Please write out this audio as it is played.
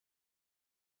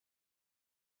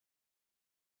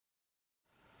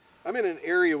I'm in an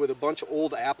area with a bunch of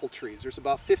old apple trees. There's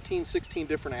about 15, 16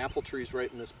 different apple trees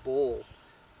right in this bowl.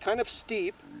 It's kind of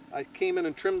steep. I came in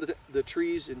and trimmed the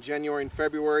trees in January and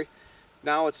February.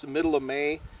 Now it's the middle of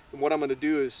May, and what I'm going to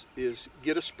do is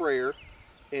get a sprayer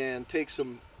and take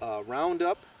some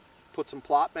Roundup, put some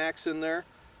Plot Max in there,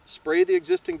 spray the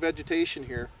existing vegetation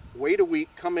here, wait a week,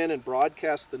 come in and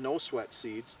broadcast the no sweat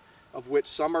seeds, of which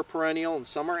some are perennial and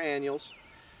some are annuals.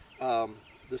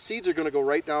 The seeds are going to go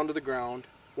right down to the ground.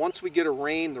 Once we get a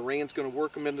rain, the rain's going to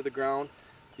work them into the ground.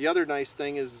 The other nice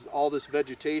thing is all this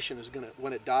vegetation is going to,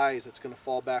 when it dies, it's going to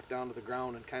fall back down to the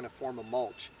ground and kind of form a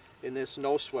mulch. And this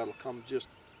no sweat will come just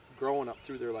growing up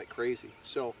through there like crazy.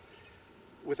 So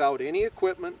without any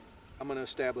equipment, I'm going to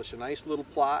establish a nice little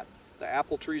plot. The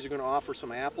apple trees are going to offer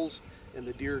some apples, and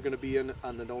the deer are going to be in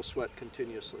on the no sweat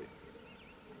continuously.